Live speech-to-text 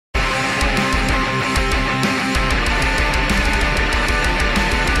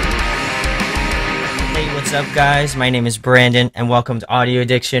What's up, guys? My name is Brandon, and welcome to Audio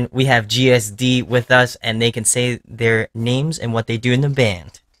Addiction. We have GSD with us, and they can say their names and what they do in the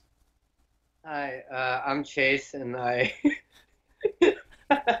band. Hi, I'm Chase, and I.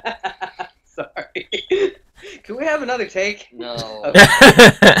 Sorry. Can we have another take? No.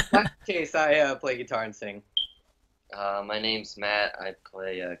 I'm Chase. I play guitar and sing. My name's Matt. I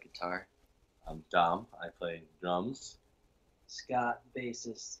play guitar. I'm Dom. I play drums. Scott,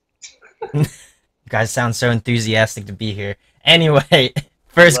 bassist. You guys sound so enthusiastic to be here. Anyway,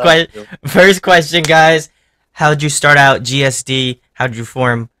 first question, guys. How'd you start out GSD? How'd you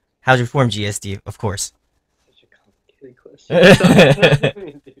form GSD? Of course. Such a complicated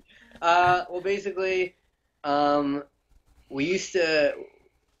question. Well, basically, we used to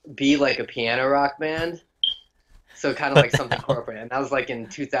be like a piano rock band. So kind of like something corporate. And that was like in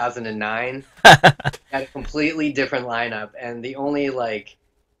 2009. Had a completely different lineup. And the only like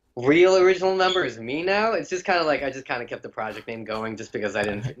real original member is me now. It's just kind of like I just kind of kept the project name going just because I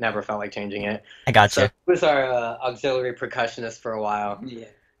never felt like changing it. I gotcha. So he was our auxiliary percussionist for a while. Yeah.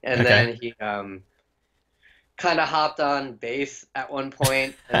 And then he kind of hopped on bass at one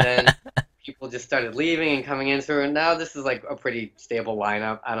point. And then people just started leaving and coming in. So now this is like a pretty stable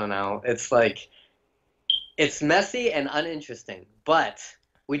lineup. I don't know. It's like... It's messy and uninteresting, but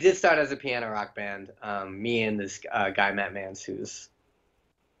we did start as a piano rock band. Me and this guy, Matt Mans, who's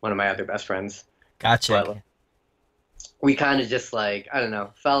one of my other best friends. Gotcha. But we kind of just like, I don't know,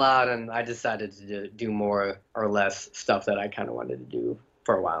 fell out, and I decided to do more or less stuff that I kind of wanted to do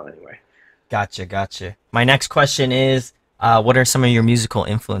for a while anyway. Gotcha. My next question is, what are some of your musical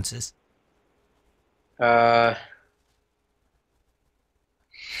influences? Sorry.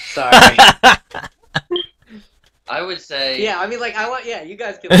 I would say. Yeah, I mean, like, you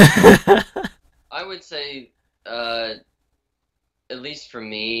guys can. I would say, at least for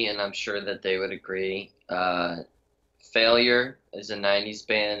me, and I'm sure that they would agree, Failure is a 90s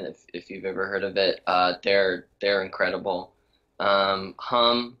band, if you've ever heard of it. They're incredible.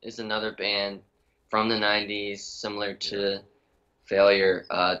 Hum is another band from the 90s, similar to Failure.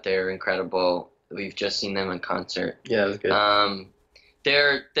 They're incredible. We've just seen them in concert. Yeah, it was good.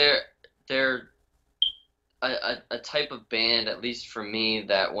 They're a type of band, at least for me,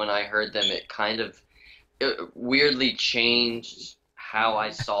 that when I heard them, it weirdly changed how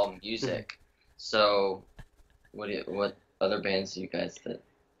I saw music. So, what other bands do you guys that?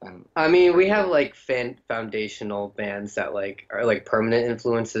 I mean, we have like foundational bands that like are like permanent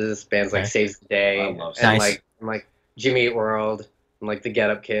influences. Bands like Saves the Day, I and love like Jimmy Eat World, and like the Get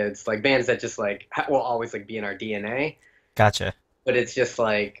Up Kids, like bands that just like will always like be in our DNA. Gotcha. But it's just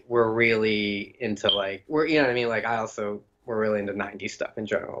like we're really into like you know what I mean. Like we're really into '90s stuff in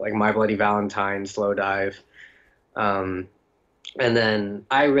general, like My Bloody Valentine, Slow Dive, and then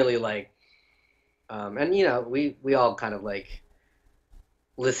I really like, and you know we all kind of like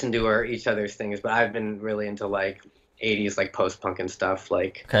listen to each other's things, but I've been really into like '80s like post punk and stuff,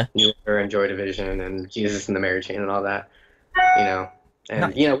 like New Order and Joy Division and Jesus and the Mary Chain and all that, you know,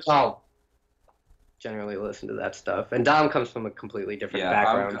 and you know we all generally listen to that stuff. And Dom comes from a completely different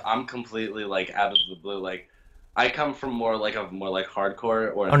background. I'm completely like out of the blue. Like I come from more like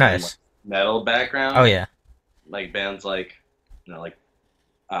hardcore or nice. Like, metal background. Oh yeah. Like bands like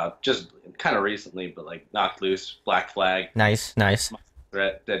just kind of recently, but like Knocked Loose, Black Flag. Nice.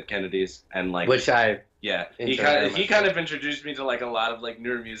 Dead Kennedys, and like which I he kind of introduced me to like a lot of like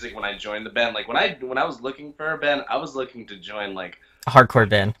newer music when I joined the band. Like when I was looking for a band, I was looking to join like a hardcore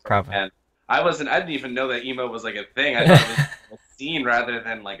band, probably. And I didn't even know that emo was like a thing. I thought it was a scene rather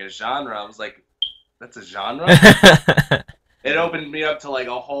than like a genre. I was like, that's a genre? It opened me up to like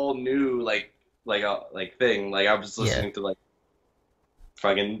a whole new thing. Like I was listening to like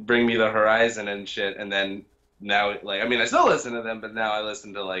fucking Bring Me the Horizon and shit, and then now like I mean I still listen to them, but now I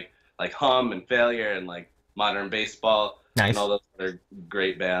listen to like Hum and Failure and like Modern Baseball and all those other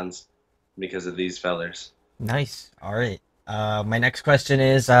great bands because of these fellers. Nice. All right. My next question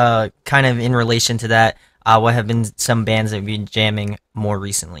is kind of in relation to that. What have been some bands that you've been jamming more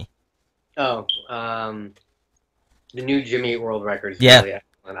recently? Oh, the new Jimmy Eat World record is really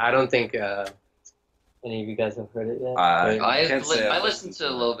excellent. I don't think any of you guys have heard it yet. I listened to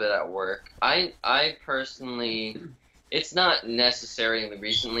a little bit at work. I personally, it's not necessarily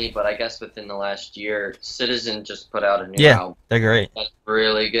recently, but I guess within the last year, Citizen just put out a new album. They're great. That's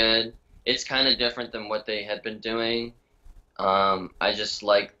really good. It's kind of different than what they had been doing. I just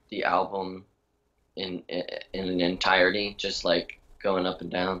like the album in an entirety, just like going up and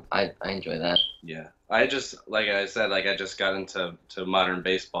down. I enjoy that. Yeah, I just like I said, I just got into Modern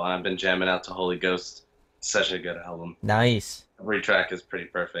Baseball, and I've been jamming out to Holy Ghost. Such a good album. Nice. Every track is pretty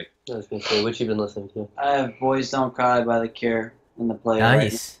perfect. I was gonna say, what you been listening to? I have "Boys Don't Cry" by The Cure in the play.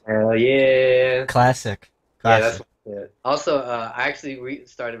 Nice. Hell yeah. Classic. Yeah, that's Classic. it. Also, I actually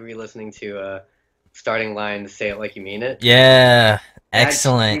started re-listening to Starting Line, Say It Like You Mean It. Yeah. That's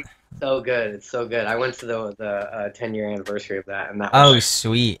Excellent. so good. It's so good. I went to the 10-year anniversary of that, and that Oh, was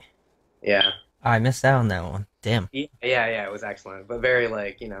sweet. yeah. I missed out on that one. Damn. Yeah, it was excellent, but very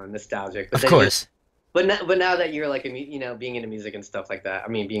like nostalgic. But Of then course. but now that you're like being into music and stuff like that, I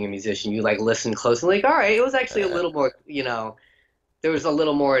mean, being a musician, you like listen closely. Like, all right, it was actually a little more, there was a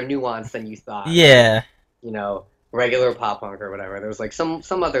little more nuance than you thought. Yeah. Regular pop punk or whatever. There was like some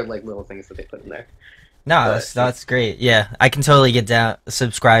other like little things that they put in there. No, But- that's great. Yeah, I can totally get down,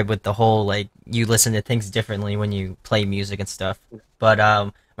 subscribe with the whole like you listen to things differently when you play music and stuff. But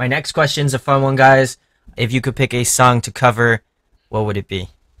my next question's a fun one, guys. If you could pick a song to cover, what would it be?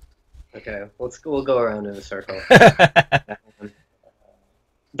 Okay, we'll go around in a circle.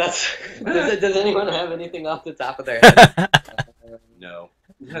 Does anyone have anything off the top of their head? No.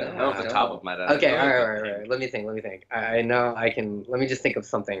 Not off the top of my head. Okay, all right. Let me think. I know I can. Let me just think of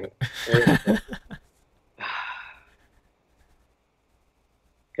something.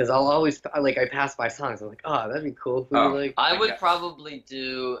 Because I'll always I pass by songs. I'm like, oh, that'd be cool. If we were, like, I would Okay. probably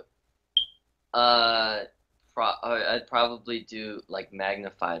do. I'd probably do like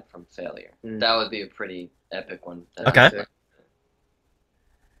Magnified from Failure. Mm. That would be a pretty epic one. Okay.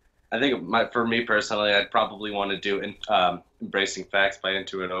 I think for me personally, I'd probably want to do Embracing Facts by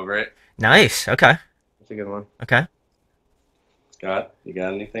Into It Over It. Nice. Okay. That's a good one. Okay. Scott, you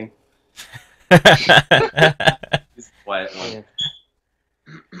got anything? Just a quiet one.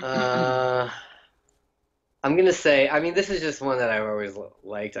 I'm gonna say. I mean, this is just one that I've always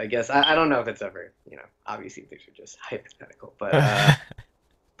liked. I guess I don't know if it's ever. Obviously these are just hypothetical, but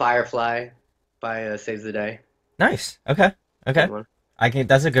Firefly by Saves the Day. Nice. Okay. Okay. Good one.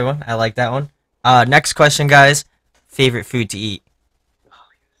 That's a good one. I like that one. Next question, guys. Favorite food to eat?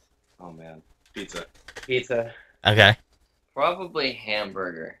 Oh man, pizza. Pizza. Okay. Probably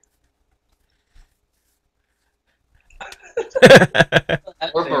hamburger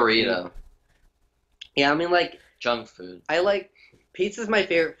or burrito. Yeah, I mean, like, Junk food. I like pizza's my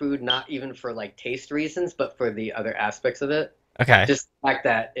favorite food, not even for like taste reasons, but for the other aspects of it. Okay. Just the fact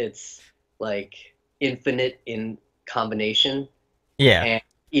that it's like infinite in combination, Yeah. and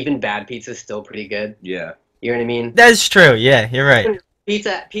even bad pizza is still pretty good. Yeah. You know what I mean? That's true. Yeah, you're right.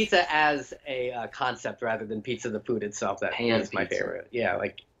 Pizza as a concept rather than pizza the food itself. That Pan is my pizza. favorite. Yeah,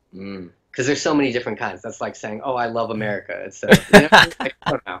 like Mm. because there's so many different kinds. That's like saying, "Oh, I love America." It's I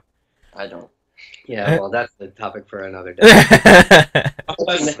don't know. I don't. Yeah, well, that's the topic for another day.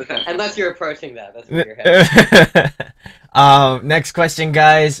 Unless you're approaching that, that's where you're headed. Next question,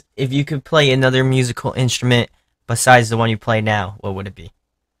 guys. If you could play another musical instrument besides the one you play now, what would it be?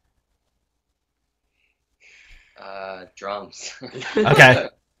 Drums. Okay.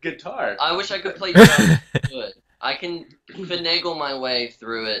 Guitar. I wish I could play drums good. I can finagle my way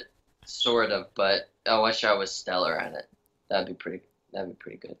through it, sort of, but I wish I was stellar at it. That'd be pretty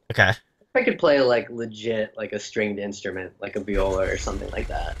good. Okay. I could play like legit, like a stringed instrument, like a viola or something like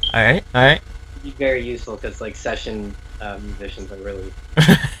that. All right. All right. It'd be very useful because like session musicians are really.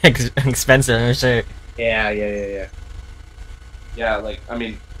 Expensive, I'm sure. Yeah. Yeah, I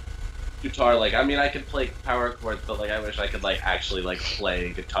mean, guitar. I could play power chords, but I wish I could actually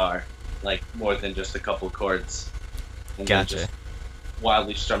play guitar, more than just a couple chords. And then Gotcha. just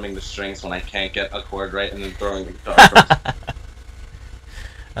wildly strumming the strings when I can't get a chord right, and then throwing the guitar first.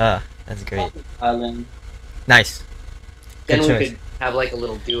 That's great. Island. Nice. Then Good we choice. could have like a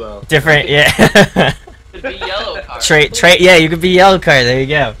little duo. Different, yeah. Could be yellow card. Yeah, you could be yellow card. There you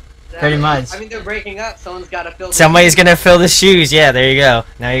go. Pretty much. I mean, they're breaking up. Someone's got to fill. the- Somebody's gonna fill the shoes. Yeah, there you go.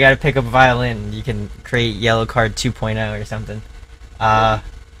 Now you gotta pick up a violin. You can create yellow card 2.0 or something. Red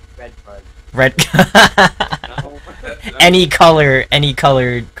card. Red. No. any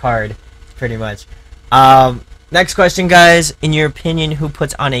colored card, pretty much. Next question, guys. In your opinion, who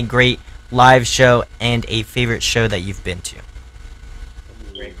puts on a great live show and a favorite show that you've been to?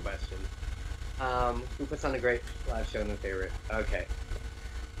 Great question. Who puts on a great live show and a favorite? Okay.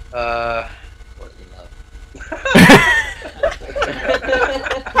 Courtney Love.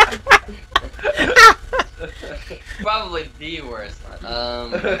 Probably the worst one. Oh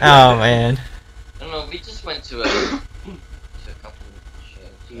man. I don't know. We just went to a couple shows.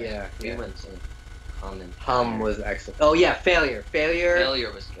 Right? Yeah, We yeah. went to Hum was excellent. Oh yeah, Failure.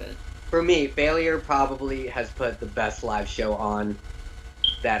 Failure was good. For me, Failure probably has put the best live show on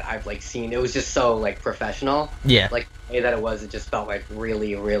that I've seen. It was just so professional. Yeah. The way that it just felt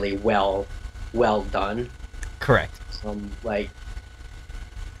really, really well done. Correct. Like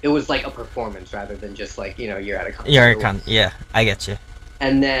it was like a performance rather than just like you're at a concert. Yeah, I get you.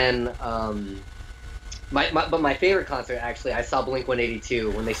 And then my favorite concert actually, I saw Blink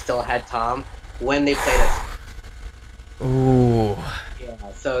 182 when they still had Tom when they played us. Ooh, Yeah,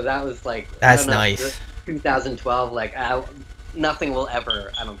 so that was like that's nice. 2012. Like nothing will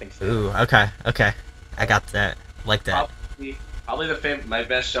ever. I don't think so. Ooh, okay, I got that. Like that. Probably my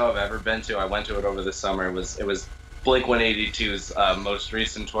best show I've ever been to. I went to it over the summer. It was Blink 182's most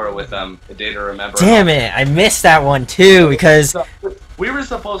recent tour with A Day to Remember. Damn it, I missed that one too because we were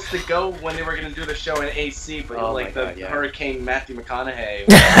supposed to go when they were going to do the show in AC, but Hurricane Matthew McConaughey.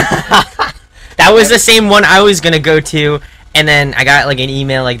 That was the same one I was gonna go to, and then I got like an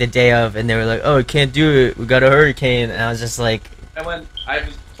email like the day of, and they were like, "Oh, we can't do it. We got a hurricane," and I was just like. And when I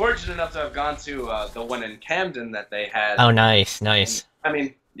was fortunate enough to have gone to the one in Camden that they had. Oh, nice. And, I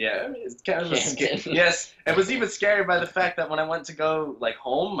mean, yeah, it's kind of yes, it was even scary by the fact that when I went to go like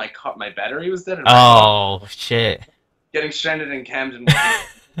home, my battery was dead. Oh shit! Getting stranded in Camden.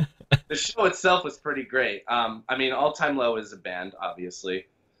 The show itself was pretty great. I mean, All Time Low is a band, obviously.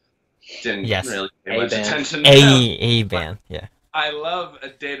 Didn't really pay much attention. A band, yeah. I love A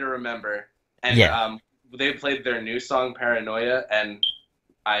Day to Remember, and they played their new song Paranoia, and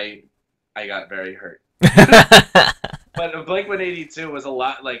I got very hurt. But Blink 182 was a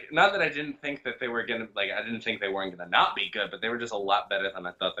lot not that I didn't think that they were gonna I didn't think they weren't gonna not be good, but they were just a lot better than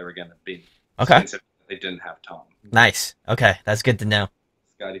I thought they were gonna be. Okay. Since they didn't have Tom. Nice. Okay, that's good to know.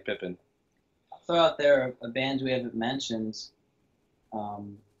 Scottie Pippen. I'll throw out there a band we haven't mentioned.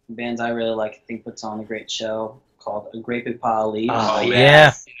 Bands I really like, I think puts on a great show called A Great Big Pile of Leaves. Oh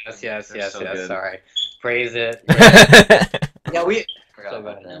yeah. Yes. Good. Sorry. Praise it. Yeah, we.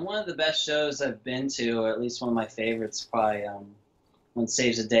 And one of the best shows I've been to, or at least one of my favorites, probably when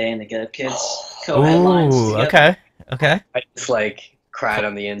Saves the Day and the Get Up Kids co-headlines. Ooh, okay. I just cried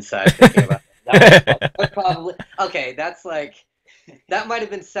on the inside thinking about it. That probably okay. That's that might have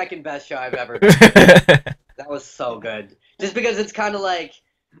been second best show I've ever been to. That was so good. Just because it's kind of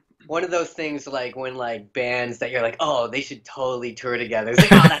one of those things when bands that you're oh, they should totally tour together. It's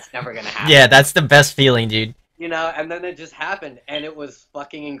oh, that's never gonna happen. Yeah, that's the best feeling, dude. And then it just happened, and it was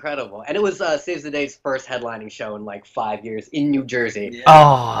fucking incredible. And it was Saves the Day's first headlining show in 5 years in New Jersey. Yeah.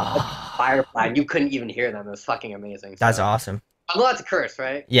 Oh. Firefly, you couldn't even hear them. It was fucking amazing. That's awesome. I'm allowed to curse,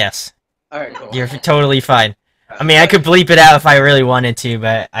 right? Yes. Alright, cool. You're totally fine. I mean, I could bleep it out if I really wanted to,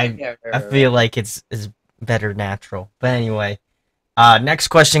 but I feel like it's better natural. But anyway, next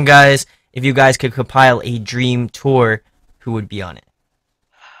question, guys. If you guys could compile a dream tour, who would be on it?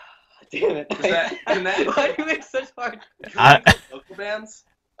 Damn it. Why do you make such hard... Local bands?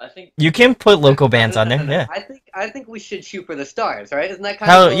 I think you can put local bands on there, yeah. I think we should shoot for the stars, right? Isn't that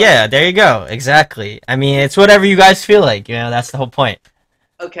kind of... yeah, there you go. Exactly. I mean, it's whatever you guys feel like. That's the whole point.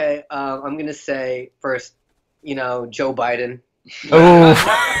 Okay, I'm going to say first, Joe Biden. Oh.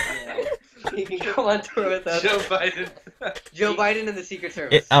 He can come on tour with us. Joe Biden. Joe Biden and the Secret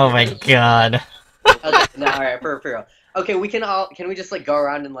Service. Oh my god. Okay, no, alright, for real. Okay, can we just go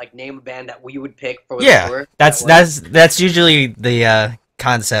around and name a band that we would pick for the tour? That's usually the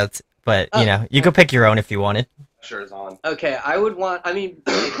concept, but you could pick your own if you wanted. Sure is on. Okay,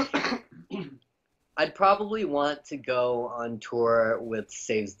 I'd probably want to go on tour with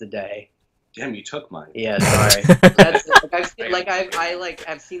Saves the Day. Damn, you took mine. Yeah, sorry.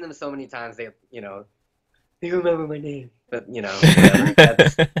 I've seen them so many times. They remember my name, but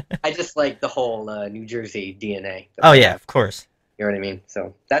whatever. I just like the whole New Jersey DNA. Oh yeah, of course. You know what I mean?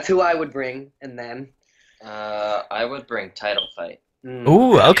 So that's who I would bring, and then I would bring Title Fight.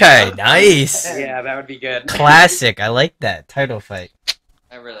 Ooh, okay, nice. Yeah, that would be good. Classic. I like that Title Fight.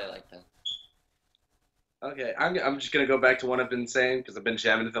 I really like them. Okay, I'm just gonna go back to what I've been saying because I've been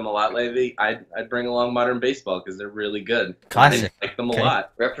jamming with them a lot lately. I'd bring along Modern Baseball because they're really good. Classic. I like them a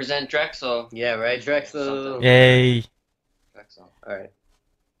lot. Represent Drexel. Yeah, right, Drexel. Yay. Drexel. All right.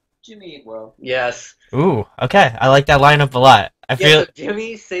 Jimmy Eat World. Yes. Ooh, okay. I like that lineup a lot. I feel so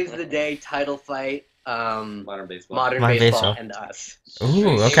Jimmy Saves the Day, Title Fight, Modern Baseball, Modern Baseball, and us.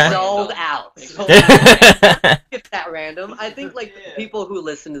 Ooh, okay. Sold out. It's that random. I think people who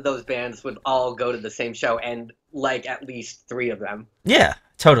listen to those bands would all go to the same show and like at least 3 of them. Yeah,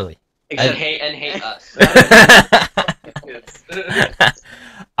 totally. And hate us.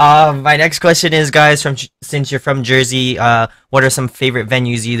 My next question is, guys, since you're from Jersey, what are some favorite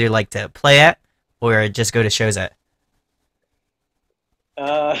venues you either like to play at or just go to shows at?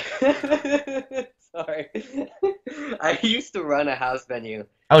 Sorry. I used to run a house venue.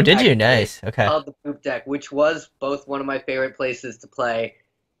 Oh, did you? Nice. Okay. Called the Poop Deck, which was both one of my favorite places to play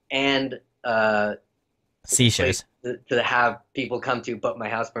and sea shows. to have people come to, but my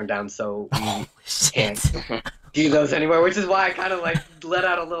house burned down, so we Oh shit! can't do those anymore. Which is why I kind of like let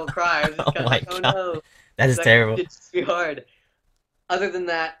out a little cry. I was just Oh kind of my like, oh God. no, That is that terrible. could just be hard. Other than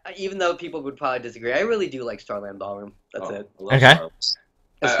that, even though people would probably disagree, I really do like Starland Ballroom. That's it. I love Okay. Starland.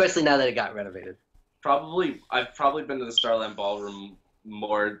 Especially now that it got renovated. I've probably been to the Starland Ballroom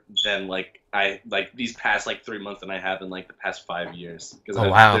more than these past 3 months than I have in the past 5 years, because Oh,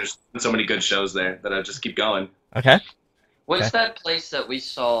 wow. there's so many good shows there that I just keep going. Okay. What's Okay. that place that we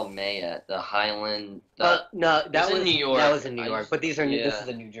saw May at? The Highland. No, that was in New York. That was in New I York, used- but this yeah. is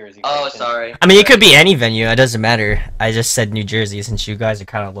a New Jersey. Oh, question. sorry. I mean, it could be any venue. It doesn't matter. I just said New Jersey since you guys are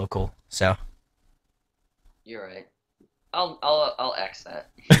kind of local. So. You're right. I'll X that.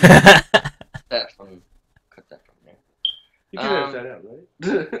 That from cut that from there. You can edit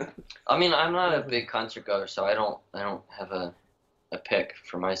that out, right? I mean, I'm not a big concert goer, so I don't have a pick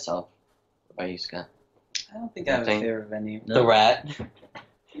for myself. What about you, Scott? I don't think I have a favorite venue. The Rat.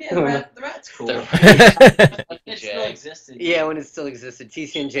 Yeah, the Rat's cool. It still existed. Yeah, when it still existed,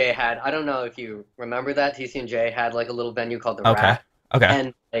 TC&J had. I don't know if you remember that. TC&J had like a little venue called the Okay. Rat, Okay.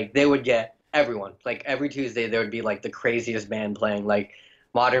 and like they would get everyone. Like every Tuesday, there would be like the craziest band playing. Like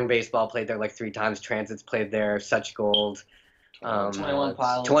Modern Baseball played there like 3 times. Transits played there. Such Gold. 21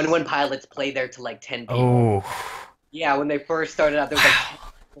 Pilots. 21 Pilots played there to like 10 people. Oh, Yeah, when they first started out, there was like 10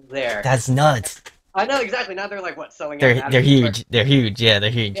 people there. that's nuts. I know exactly. Now they're like what selling. They're out huge. They're huge. Yeah, they're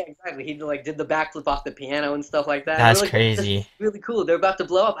huge. Yeah, exactly. He like did the backflip off the piano and stuff like that. That's We're like, crazy. This is really cool. They're about to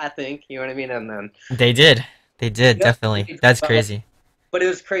blow up, I think. You know what I mean? And then, They did. They did, Yep. definitely. That's crazy. but it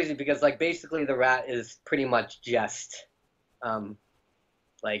was crazy because like basically the Rat is pretty much just,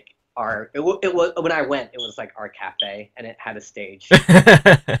 like it was when I went, it was like our cafe and it had a stage.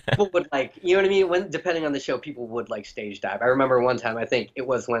 People would like, you know what I mean? When depending on the show, people would like stage dive. I remember one time, I think it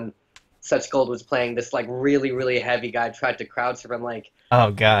was when Such Gold was playing. This like really really heavy guy tried to crowd surf and like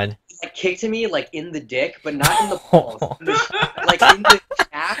God. like kicked me like in the dick, but not in the balls, like in the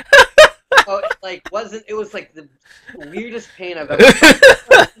shaft. So it like wasn't. It was like the weirdest pain I've ever.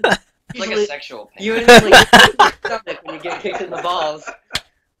 It's like a Usually- sexual pain. You know what I mean? Like in your stomach when you get kicked in the balls.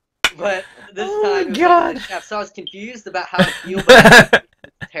 But this Oh time, my it was God. like in the shaft, so I was confused about how to feel, but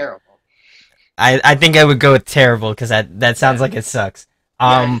it was terrible. I think I would go with terrible because that sounds like it sucks. Yeah,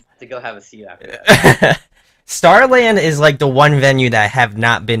 I just had to go have a seat after that. Starland is like the one venue that I have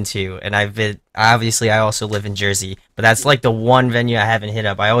not been to, and I've been obviously I also live in Jersey, but that's like the one venue I haven't hit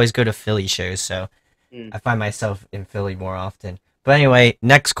up. I always go to Philly shows, so I find myself in Philly more often. But anyway,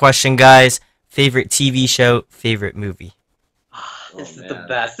 next question, guys. Favorite TV show, favorite movie. This is man. the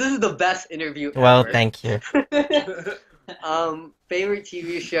best. This is the best interview Well, ever. thank you. Favorite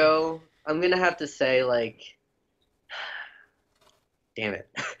TV show? I'm gonna have to say like, damn it.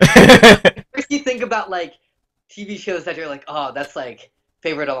 First you think about like TV shows that you're like, oh, that's like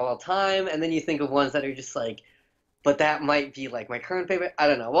favorite of all time, and then you think of ones that are just like, but that might be like my current favorite. I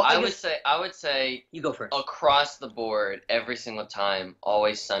don't know. Well, I guess would say you go first. across the board, every single time,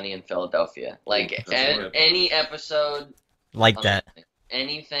 Always Sunny in Philadelphia. Like That's good. any episode, Like that.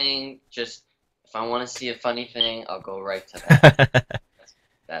 anything. Just if I want to see a funny thing, I'll go right to that.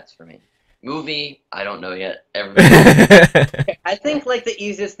 That's for me. Movie, I don't know yet. Everybody. I think like the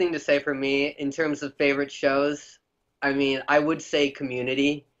easiest thing to say for me in terms of favorite shows, I mean, I would say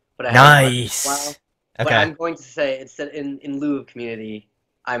Community, but I haven't watched it in a while. Nice. But Okay. I'm going to say instead in lieu of Community,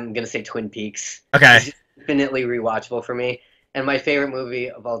 I'm gonna say Twin Peaks. Okay. It's just infinitely rewatchable for me. And my favorite movie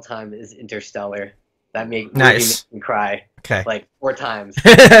of all time is Interstellar. That movie Nice. made me cry Okay. like 4 times.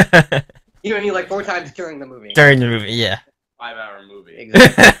 You know what I mean? Like 4 times during the movie. During the movie, yeah. 5-hour movie.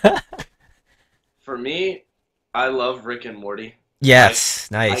 Exactly. For me, I love Rick and Morty. Yes.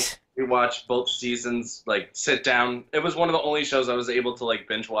 Nice. We watched both seasons, like sit down. It was one of the only shows I was able to like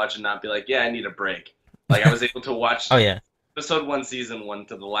binge watch and not be like, yeah, I need a break. Like I was able to watch Oh yeah. episode 1, season 1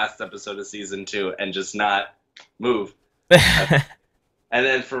 to the last episode of season 2 and just not move. And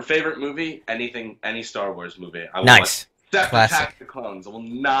then for favorite movie, any Star Wars movie. I will Nice. watch Classic. Attack of the Clones. I will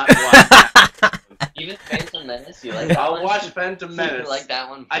not watch that. Even Phantom Menace, you like that I'll one? watch Phantom Menace. You like that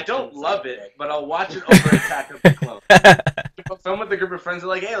one? I don't love it, but I'll watch it over Attack of the Clones. If I'm with a group of friends, they're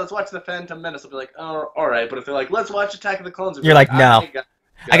like, hey, let's watch the Phantom Menace. I'll be like, oh, alright. But if they're like, let's watch Attack of the Clones, I'll be You're like, no. I gotta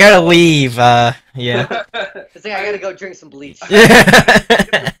I gotta leave. Yeah. It's like I gotta go drink some bleach.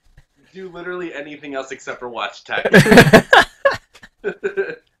 do literally anything else except for watch Attack of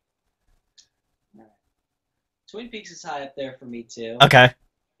the Twin Peaks is high up there for me too. Okay.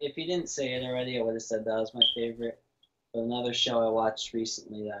 If you didn't say it already, I would have said that was my favorite. But another show I watched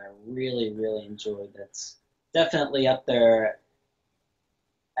recently that I really, really enjoyed that's definitely up there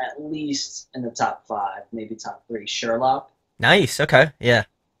at least in the top 5, maybe top 3. Sherlock, Nice. Okay. Yeah.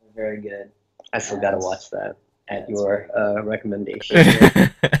 very good. I still gotta watch that at your recommendation.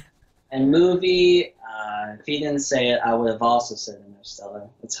 And movie, if he didn't say it, I would have also said Interstellar.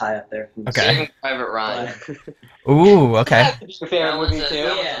 It's high up there for me. Okay. Saving Private Ryan. Ooh. Okay. Your favorite movie too?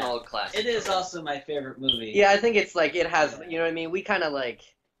 That was Yeah. an old classic. It is also my favorite movie. Yeah, I think it's like it has. You know what I mean? We kind of like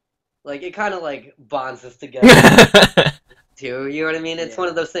it kind of like bonds us together too. You know what I mean? It's Yeah. one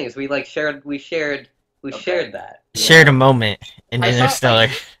of those things. We like shared. We shared that. Shared a moment in I saw- Interstellar.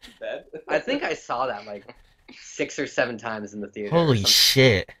 I think I saw that like 6 or 7 times in the theater. Holy or something.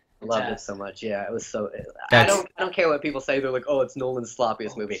 shit. I loved it so much. Yeah, it was so. I That's- don't care what people say. They're like, oh, it's Nolan's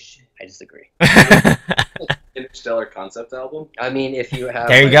sloppiest movie. Shit. I disagree. Interstellar concept album. I mean, if you have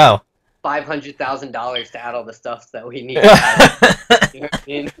There you like, go. $500,000 to add all the stuff that we need to add. You know what I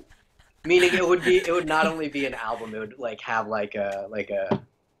mean? Meaning it would not only be an album, it would like have like a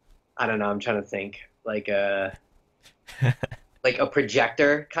I don't know, I'm trying to think. Like a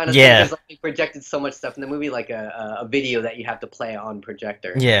projector kind of Yeah. thing. Because like, they projected so much stuff in the movie, like a video that you have to play on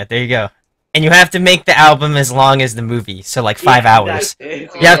projector. Yeah, there you go. And you have to make the album as long as the movie, so like 5 Yeah, hours.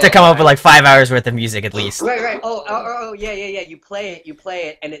 exactly. You have to come up with like 5 hours worth of music at least. Right. Oh, yeah. You play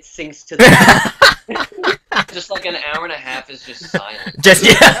it, and it syncs to the. Just like an hour and a half is just silent. Just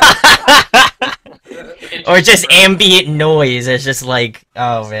or just ambient noise. It's just like,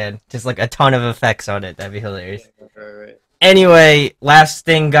 oh man, just like a ton of effects on it. That'd be hilarious. Right. Anyway, last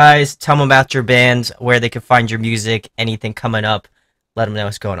thing, guys, tell them about your bands, where they can find your music, anything coming up. Let them know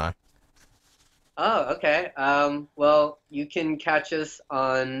what's going on. Oh, okay. Well, you can catch us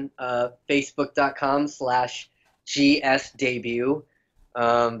on facebook.com/gsdebut.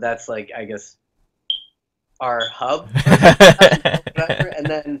 That's like, I guess, our hub. And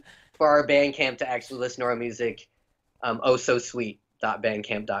then for our Bandcamp to actually listen to our music,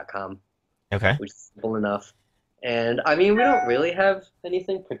 ohsosweet.bandcamp.com, Okay. which is simple enough. And I mean, we don't really have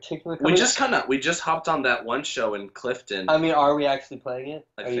anything particular. We coming just hopped on that one show in Clifton. I mean, are we actually playing it?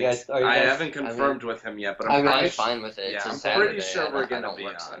 I Are think you guys? I haven't confirmed with him yet, but I I'm mean, I'm pretty fine with it. Yeah, It's a I'm Saturday. pretty sure I we're don't- I gonna don't be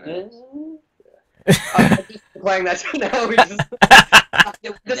work on Sunday. I'm just playing that now. We're just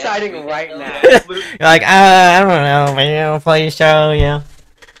deciding right now. You're like, I don't know, man, play a show, yeah.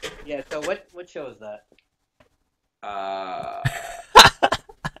 Yeah. So what show is that?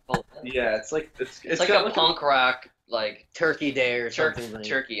 Yeah, it's like It's like a punk rock, like Turkey Day or something. like.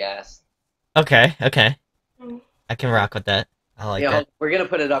 turkey ass. Okay. I can rock with that. I like Yeah, that. we're gonna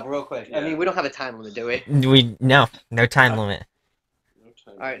put it up real quick. I Yeah. mean, we don't have a time limit, do we? No time limit.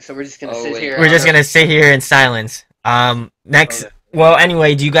 All right, so we're just gonna Oh, sit wait. here. We're just gonna sit here in silence. Next. Well,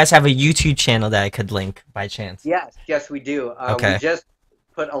 anyway, do you guys have a YouTube channel that I could link by chance? Yes, we do. Okay. We just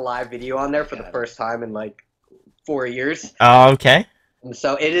put a live video on there for the first time in like 4 years. Oh, okay. And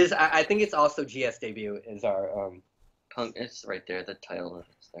so it is. I think it's also GS debut is our. Punk. It's right there. The title of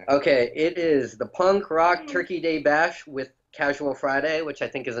it's there. Okay, it is the Punk Rock Turkey Day Bash with Casual Friday, which I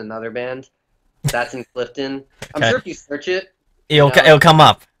think is another band. That's in Clifton. I'm Okay. sure if you search it. It'll come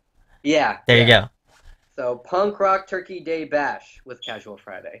up. Yeah. There you go. So Punk Rock Turkey Day Bash with Casual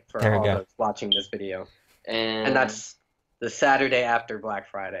Friday for There we all go. those watching this video, And and that's the Saturday after Black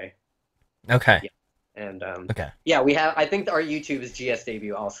Friday. Okay. And Okay. yeah, we have. I think our YouTube is GS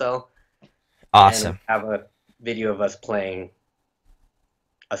debut also. Awesome. And we have a video of us playing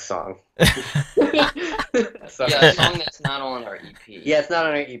a song. So, yeah, a song that's not on our EP. yeah, it's not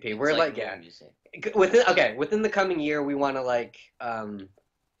on our EP. We're It's like new yeah. music. Within the coming year, we want to like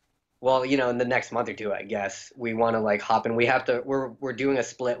well, you know, in the next month or two, I guess we want to like hop in. We're doing a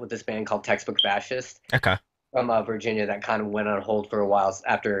split with this band called Textbook Fascist Okay. from Virginia that kind of went on hold for a while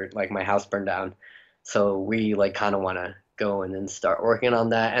after like my house burned down. So we like kind of want to go and then start working on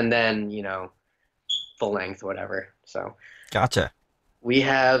that, and then you know, full length, whatever. So Gotcha. we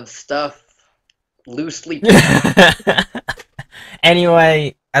have stuff loosely.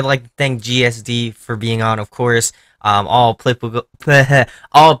 Anyway, I'd like to thank GSD for being on, of course. All applicable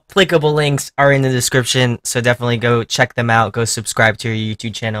links are in the description, so definitely go check them out. Go subscribe to your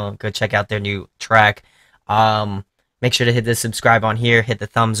YouTube channel. Go check out their new track. Make sure to hit the subscribe on here. Hit the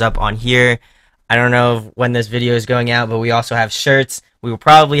thumbs up on here. I don't know when this video is going out, but we also have shirts. We will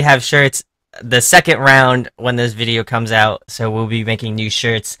probably have shirts the second round when this video comes out, so we'll be making new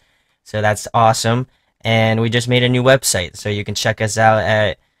shirts. So that's awesome. And we just made a new website, so you can check us out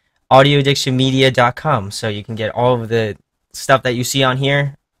at audioaddictionmedia.com, so you can get all of the stuff that you see on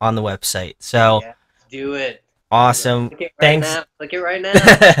here on the website. So Yeah, do it. awesome. Click it right Thanks. now. Click it right now.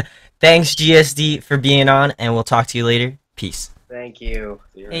 Thanks, GSD, for being on, and we'll talk to you later. Peace. Thank you.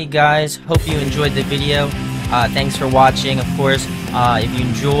 Hey guys, hope you enjoyed the video. Thanks for watching. Of course, if you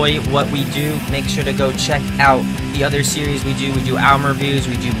enjoy what we do, make sure to go check out the other series we do. We do album reviews,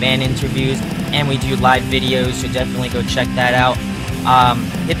 we do band interviews, and we do live videos, so definitely go check that out.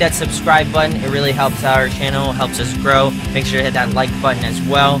 Hit that subscribe button. It really helps our channel, helps us grow. Make sure to hit that like button as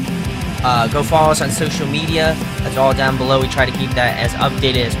well. Go follow us on social media. That's all down below. We try to keep that as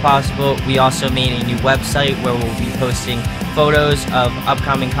updated as possible. We also made a new website where we'll be posting photos of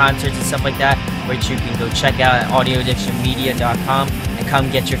upcoming concerts and stuff like that, which you can go check out at audioaddictionmedia.com and come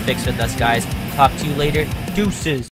get your fix with us, guys. Talk to you later. Deuces.